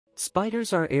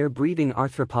Spiders are air-breathing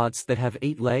arthropods that have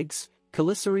 8 legs,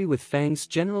 chelicerae with fangs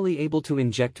generally able to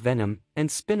inject venom, and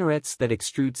spinnerets that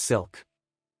extrude silk.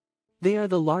 They are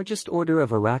the largest order of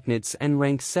arachnids and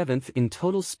rank 7th in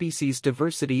total species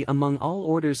diversity among all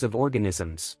orders of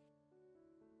organisms.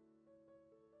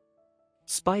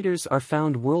 Spiders are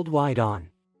found worldwide on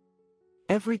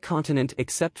every continent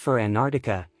except for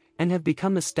Antarctica, and have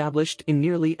become established in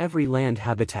nearly every land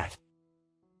habitat.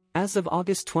 As of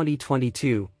August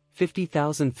 2022,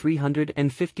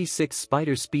 50,356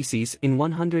 spider species in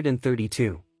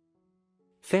 132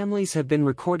 families have been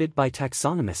recorded by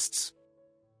taxonomists.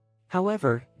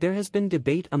 However, there has been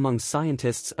debate among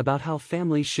scientists about how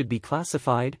families should be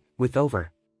classified, with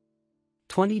over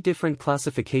 20 different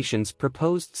classifications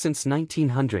proposed since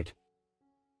 1900.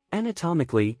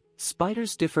 Anatomically,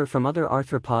 spiders differ from other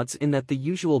arthropods in that the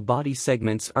usual body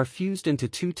segments are fused into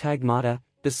 2 tagmata,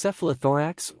 the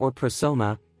cephalothorax or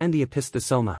prosoma, and the opisthosoma.